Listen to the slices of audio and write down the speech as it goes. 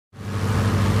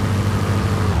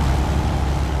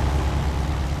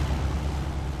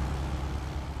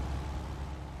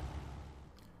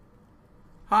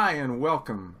Hi and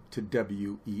welcome to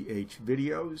WEH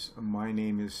Videos. My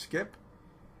name is Skip,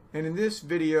 and in this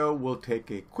video we'll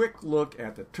take a quick look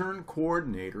at the turn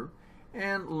coordinator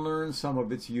and learn some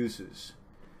of its uses.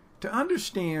 To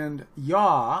understand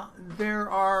yaw, there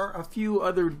are a few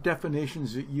other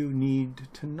definitions that you need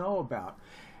to know about,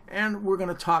 and we're going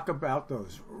to talk about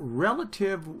those.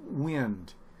 Relative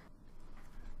wind.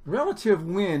 Relative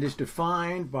wind is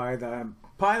defined by the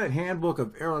Pilot Handbook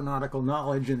of Aeronautical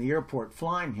Knowledge and the Airport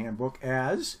Flying Handbook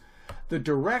as the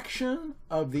direction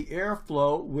of the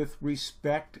airflow with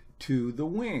respect to the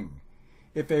wing.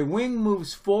 If a wing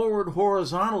moves forward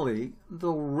horizontally, the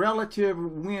relative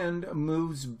wind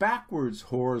moves backwards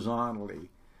horizontally.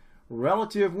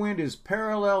 Relative wind is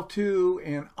parallel to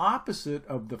and opposite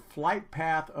of the flight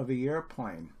path of the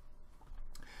airplane.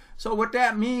 So what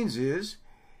that means is,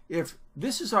 if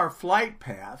this is our flight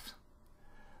path,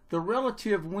 the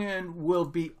relative wind will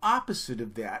be opposite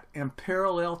of that and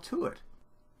parallel to it.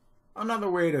 Another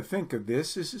way to think of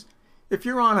this is if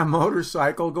you're on a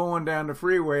motorcycle going down the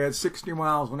freeway at 60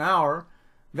 miles an hour,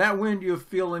 that wind you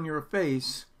feel in your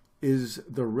face is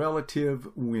the relative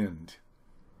wind.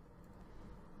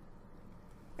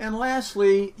 And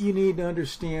lastly, you need to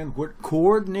understand what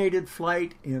coordinated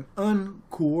flight and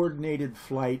uncoordinated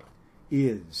flight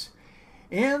is.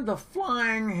 And the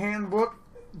Flying Handbook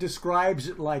describes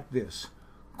it like this.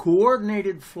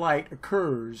 Coordinated flight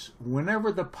occurs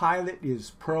whenever the pilot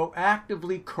is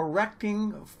proactively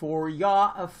correcting for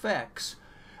yaw effects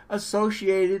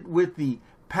associated with the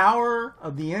power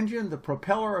of the engine, the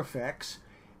propeller effects,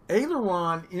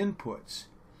 aileron inputs,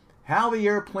 how the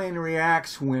airplane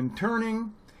reacts when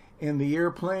turning, and the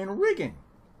airplane rigging.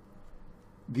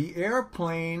 The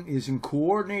airplane is in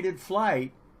coordinated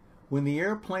flight when the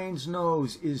airplane's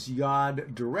nose is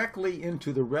yawed directly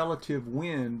into the relative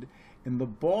wind and the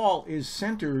ball is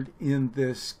centered in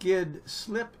the skid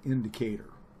slip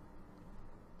indicator.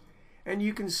 And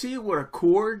you can see what a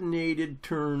coordinated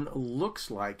turn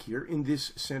looks like here in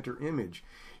this center image.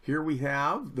 Here we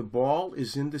have the ball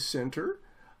is in the center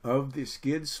of the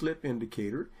skid slip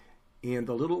indicator, and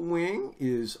the little wing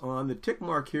is on the tick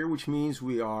mark here, which means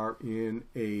we are in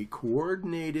a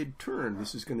coordinated turn.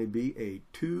 This is going to be a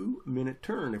 2-minute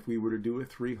turn if we were to do a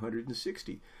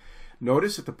 360.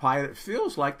 Notice that the pilot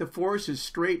feels like the force is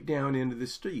straight down into the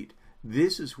seat.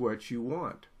 This is what you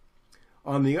want.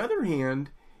 On the other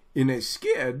hand, in a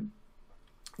skid,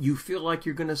 you feel like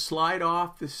you're going to slide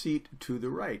off the seat to the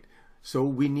right. So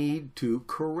we need to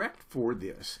correct for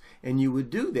this. And you would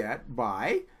do that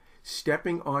by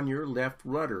stepping on your left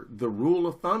rudder. The rule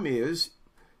of thumb is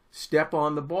step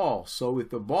on the ball. So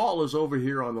if the ball is over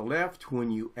here on the left,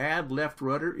 when you add left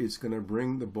rudder, it's going to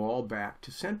bring the ball back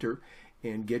to center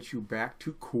and get you back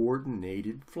to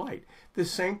coordinated flight. The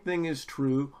same thing is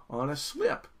true on a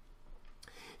slip.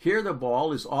 Here the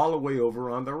ball is all the way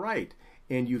over on the right,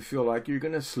 and you feel like you're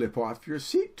going to slip off your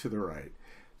seat to the right.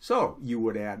 So you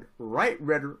would add right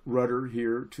rudder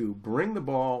here to bring the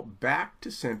ball back to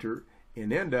center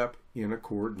and end up in a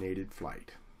coordinated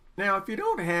flight. Now, if you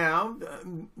don't have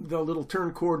the little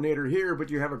turn coordinator here, but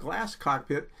you have a glass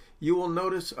cockpit, you will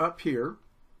notice up here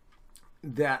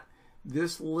that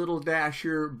this little dash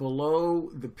here below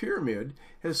the pyramid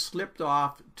has slipped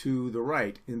off to the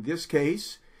right. In this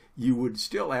case, you would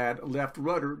still add left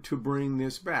rudder to bring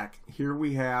this back. Here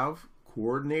we have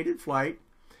coordinated flight,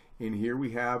 and here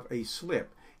we have a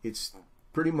slip. It's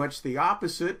pretty much the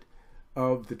opposite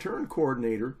of the turn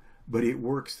coordinator, but it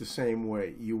works the same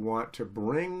way. You want to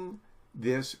bring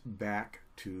this back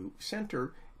to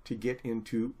center to get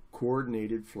into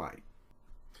coordinated flight.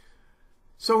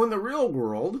 So in the real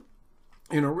world,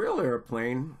 in a real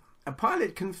airplane, a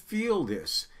pilot can feel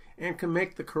this and can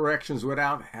make the corrections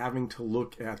without having to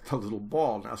look at the little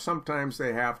ball. Now, sometimes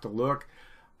they have to look.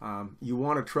 You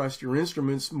want to trust your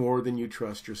instruments more than you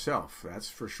trust yourself, that's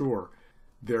for sure.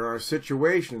 There are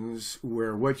situations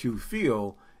where what you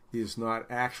feel is not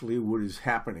actually what is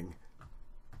happening,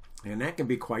 and that can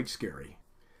be quite scary.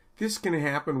 This can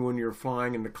happen when you're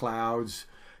flying in the clouds,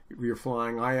 you're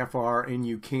flying IFR, and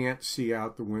you can't see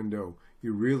out the window.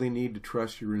 You really need to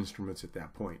trust your instruments at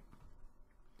that point.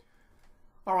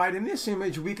 All right, in this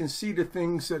image we can see the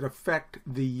things that affect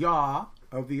the yaw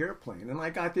of the airplane, and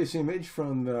I got this image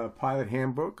from the Pilot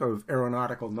Handbook of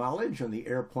Aeronautical Knowledge and the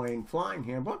Airplane Flying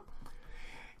Handbook.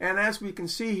 And as we can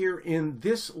see here in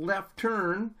this left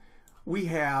turn, we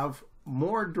have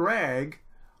more drag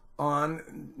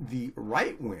on the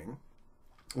right wing.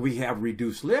 We have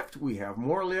reduced lift, we have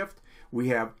more lift, we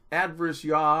have adverse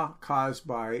yaw caused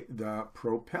by the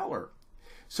propeller.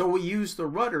 So we use the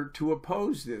rudder to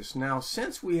oppose this. Now,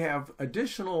 since we have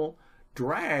additional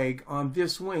drag on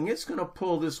this wing, it's going to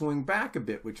pull this wing back a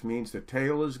bit, which means the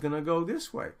tail is going to go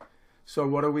this way. So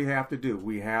what do we have to do?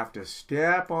 We have to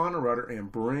step on a rudder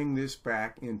and bring this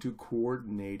back into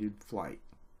coordinated flight.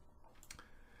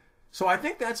 So I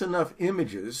think that's enough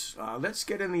images. Let's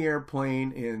get in the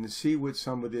airplane and see what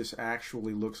some of this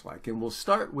actually looks like. And we'll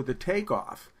start with the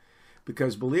takeoff,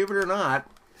 because believe it or not,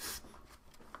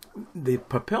 the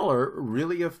propeller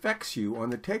really affects you on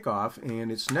the takeoff,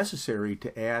 and it's necessary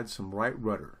to add some right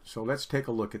rudder. So let's take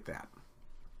a look at that.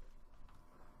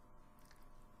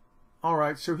 All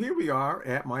right, so here we are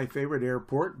at my favorite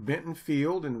airport, Benton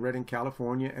Field in Redding,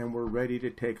 California, and we're ready to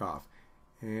take off.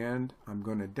 And I'm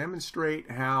going to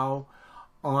demonstrate how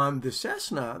on the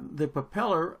Cessna, the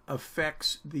propeller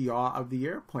affects the yaw of the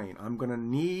airplane. I'm going to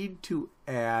need to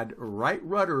add right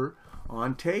rudder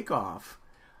on takeoff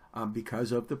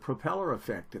because of the propeller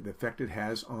effect, the effect it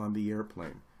has on the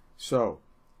airplane. So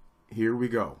here we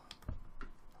go.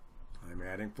 I'm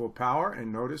adding full power,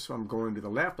 and notice I'm going to the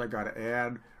left. I got to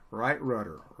add right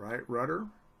rudder, right rudder,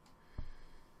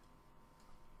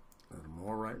 a little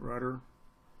more right rudder,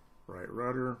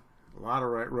 a lot of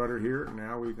right rudder here.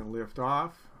 Now we can lift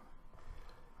off.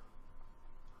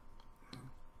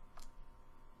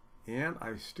 And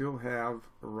I still have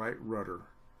a right rudder.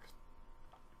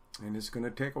 And it's going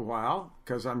to take a while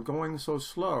because I'm going so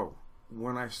slow.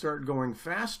 When I start going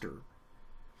faster,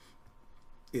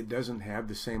 it doesn't have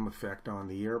the same effect on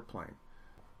the airplane.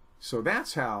 So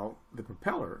that's how the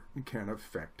propeller can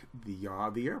affect the yaw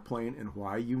of the airplane, and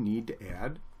why you need to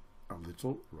add a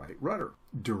little right rudder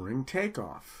during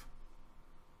takeoff.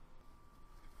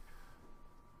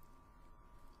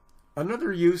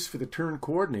 Another use for the turn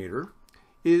coordinator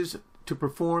is to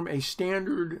perform a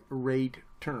standard rate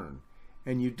turn.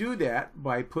 And you do that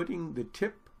by putting the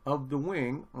tip of the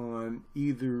wing on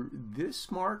either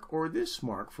this mark or this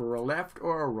mark for a left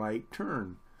or a right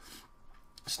turn.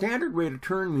 Standard rate of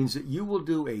turn means that you will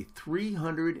do a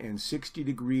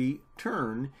 360-degree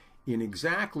turn in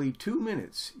exactly 2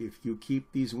 minutes if you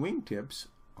keep these wingtips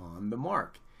on the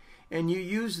mark. And you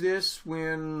use this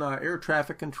when air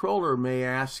traffic controller may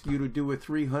ask you to do a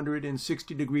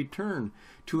 360-degree turn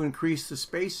to increase the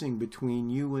spacing between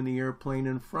you and the airplane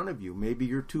in front of you. Maybe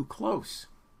you're too close.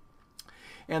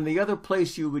 And the other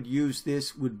place you would use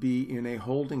this would be in a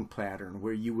holding pattern,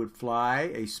 where you would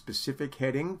fly a specific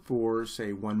heading for,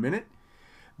 say, 1 minute.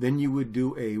 Then you would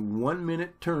do a 1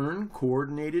 minute turn,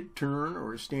 coordinated turn,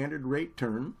 or a standard rate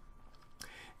turn,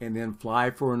 and then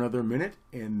fly for another minute,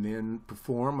 and then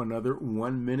perform another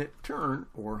 1 minute turn,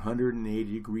 or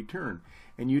 180-degree turn.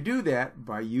 And you do that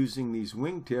by using these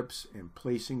wingtips and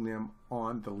placing them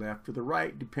on the left or the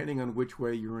right, depending on which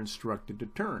way you're instructed to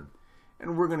turn.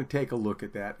 And we're going to take a look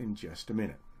at that in just a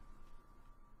minute.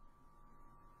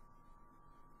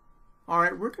 All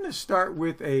right, we're going to start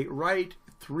with a right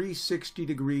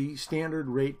 360-degree standard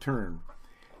rate turn.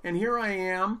 And here I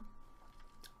am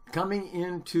coming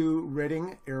into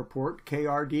Redding Airport,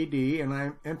 KRDD, and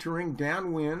I'm entering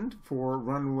downwind for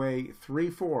runway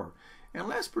 34. And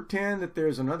let's pretend that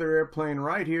there's another airplane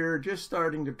right here just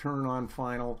starting to turn on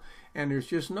final, and there's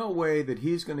just no way that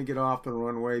he's going to get off the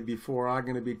runway before I'm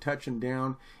going to be touching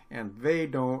down, and they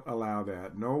don't allow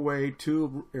that. No way,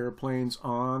 two airplanes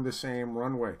on the same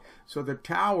runway. So the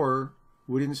tower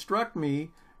would instruct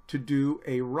me to do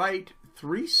a right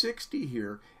 360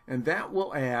 here, and that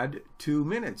will add 2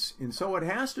 minutes. And so it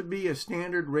has to be a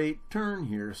standard rate turn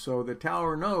here, so the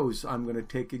tower knows I'm going to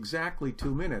take exactly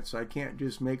 2 minutes. I can't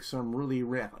just make some really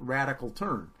radical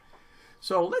turn.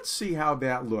 So let's see how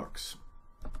that looks.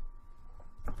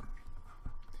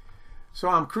 So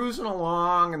I'm cruising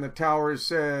along, and the tower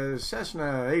says,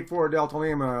 Cessna 84 Delta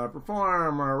Lima,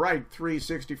 perform a right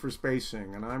 360 for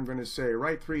spacing. And I'm going to say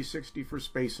right 360 for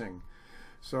spacing.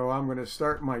 So I'm going to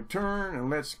start my turn,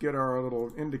 and let's get our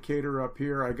little indicator up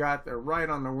here. I got the right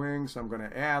on the wing, so I'm going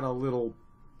to add a little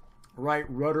right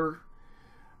rudder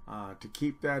to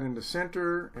keep that in the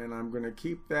center, and I'm going to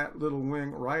keep that little wing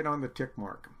right on the tick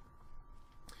mark.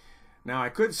 Now I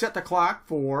could set the clock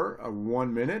for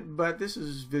 1 minute, but this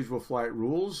is visual flight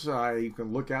rules. I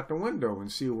can look out the window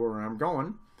and see where I'm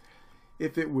going.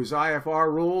 If it was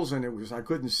IFR rules and I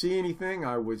couldn't see anything,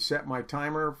 I would set my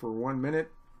timer for 1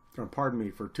 minute. Pardon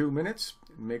me, for 2 minutes,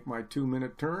 make my 2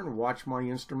 minute turn, watch my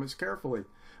instruments carefully.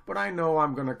 But I know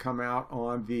I'm going to come out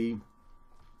on the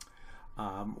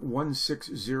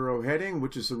 160 heading,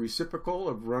 which is the reciprocal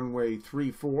of runway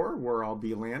 34, where I'll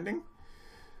be landing.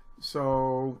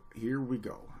 So here we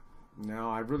go. Now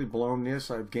I've really blown this.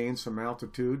 I've gained some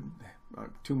altitude.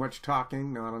 Too much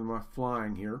talking, not enough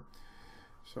flying here.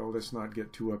 So let's not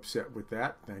get too upset with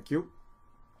that. Thank you.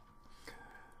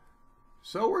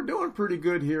 So we're doing pretty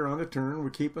good here on the turn. We're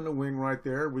keeping the wing right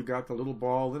there. We got the little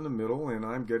ball in the middle, and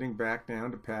I'm getting back down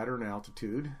to pattern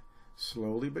altitude,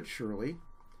 slowly but surely.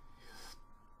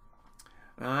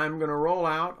 I'm going to roll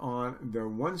out on the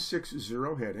 160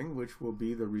 heading, which will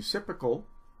be the reciprocal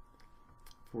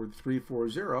for the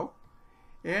 340.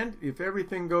 And if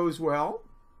everything goes well,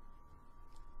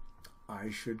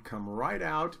 I should come right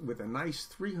out with a nice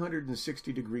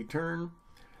 360-degree turn.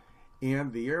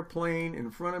 And the airplane in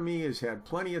front of me has had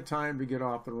plenty of time to get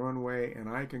off the runway, and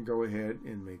I can go ahead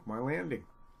and make my landing.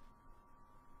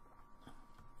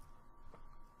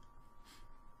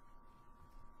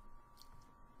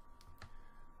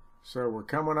 So we're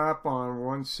coming up on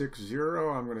 160.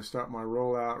 I'm going to stop my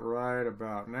rollout right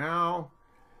about now.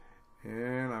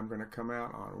 And I'm going to come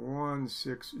out on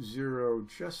 160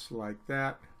 just like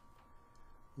that.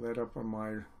 Let up on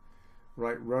my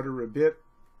right rudder a bit.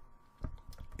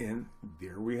 And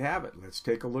there we have it. Let's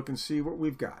take a look and see what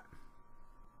we've got.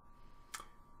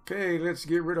 Okay, let's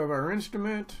get rid of our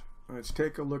instrument. Let's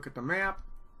take a look at the map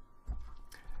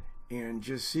and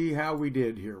just see how we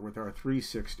did here with our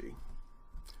 360.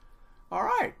 All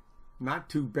right, not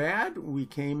too bad. We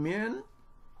came in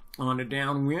on a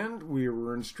downwind. We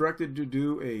were instructed to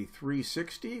do a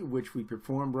 360, which we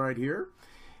performed right here.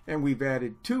 And we've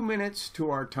added 2 minutes to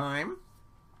our time.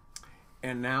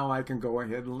 And now I can go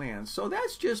ahead and land. So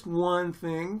that's just one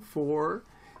thing for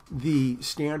the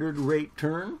standard rate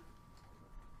turn.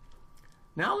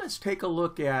 Now let's take a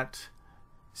look at,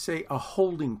 say, a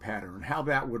holding pattern, how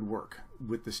that would work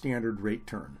with the standard rate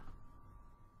turn.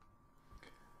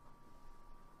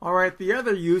 All right, the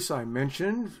other use I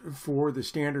mentioned for the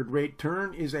standard rate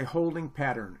turn is a holding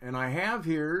pattern. And I have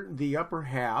here the upper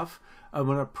half of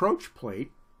an approach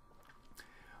plate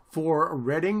for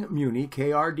Reading Muni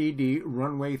KRDD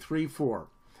runway 34.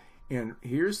 And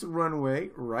here's the runway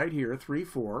right here,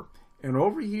 34. And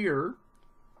over here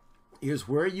is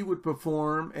where you would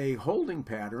perform a holding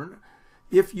pattern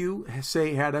if you,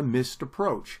 say, had a missed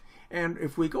approach. And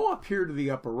if we go up here to the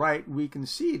upper right, we can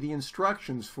see the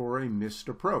instructions for a missed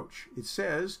approach. It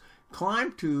says,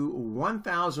 climb to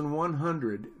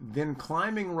 1,100, then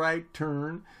climbing right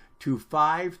turn to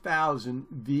 5,000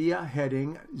 via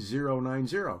heading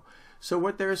 090. So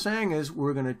what they're saying is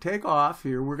we're going to take off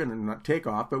here. We're going to not take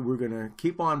off, but we're going to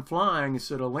keep on flying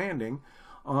instead of landing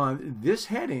on this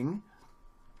heading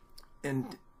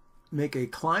and make a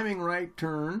climbing right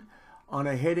turn on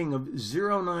a heading of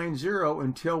 090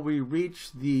 until we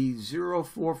reach the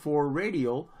 044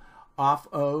 radial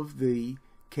off of the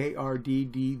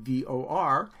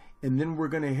KRDD-VOR. And then we're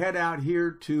going to head out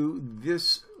here to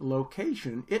this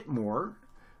location, Itmore,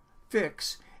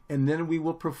 fix, and then we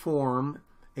will perform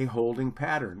a holding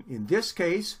pattern. In this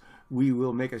case, we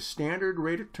will make a standard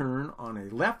rate of turn on a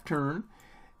left turn,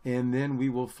 and then we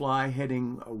will fly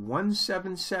heading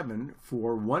 177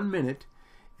 for 1 minute,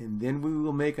 and then we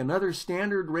will make another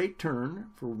standard rate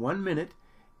turn for 1 minute,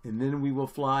 and then we will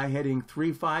fly heading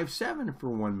 357 for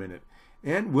 1 minute.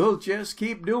 And we'll just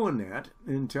keep doing that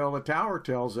until the tower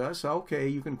tells us, okay,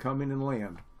 you can come in and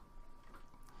land.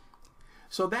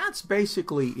 So that's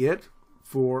basically it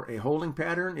for a holding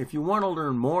pattern. If you want to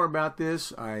learn more about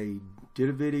this, I did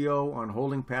a video on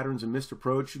holding patterns and missed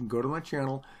approach. You can go to my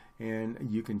channel and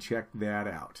you can check that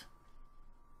out.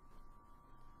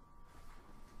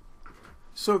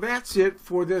 So that's it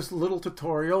for this little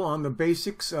tutorial on the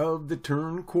basics of the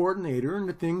turn coordinator and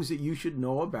the things that you should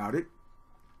know about it.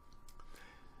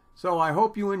 So I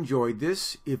hope you enjoyed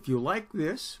this. If you like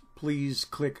this, please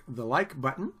click the like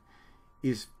button.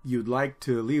 If you'd like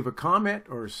to leave a comment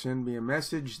or send me a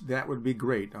message, that would be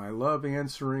great. I love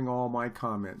answering all my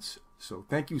comments. So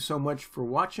thank you so much for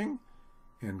watching,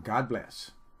 and God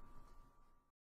bless.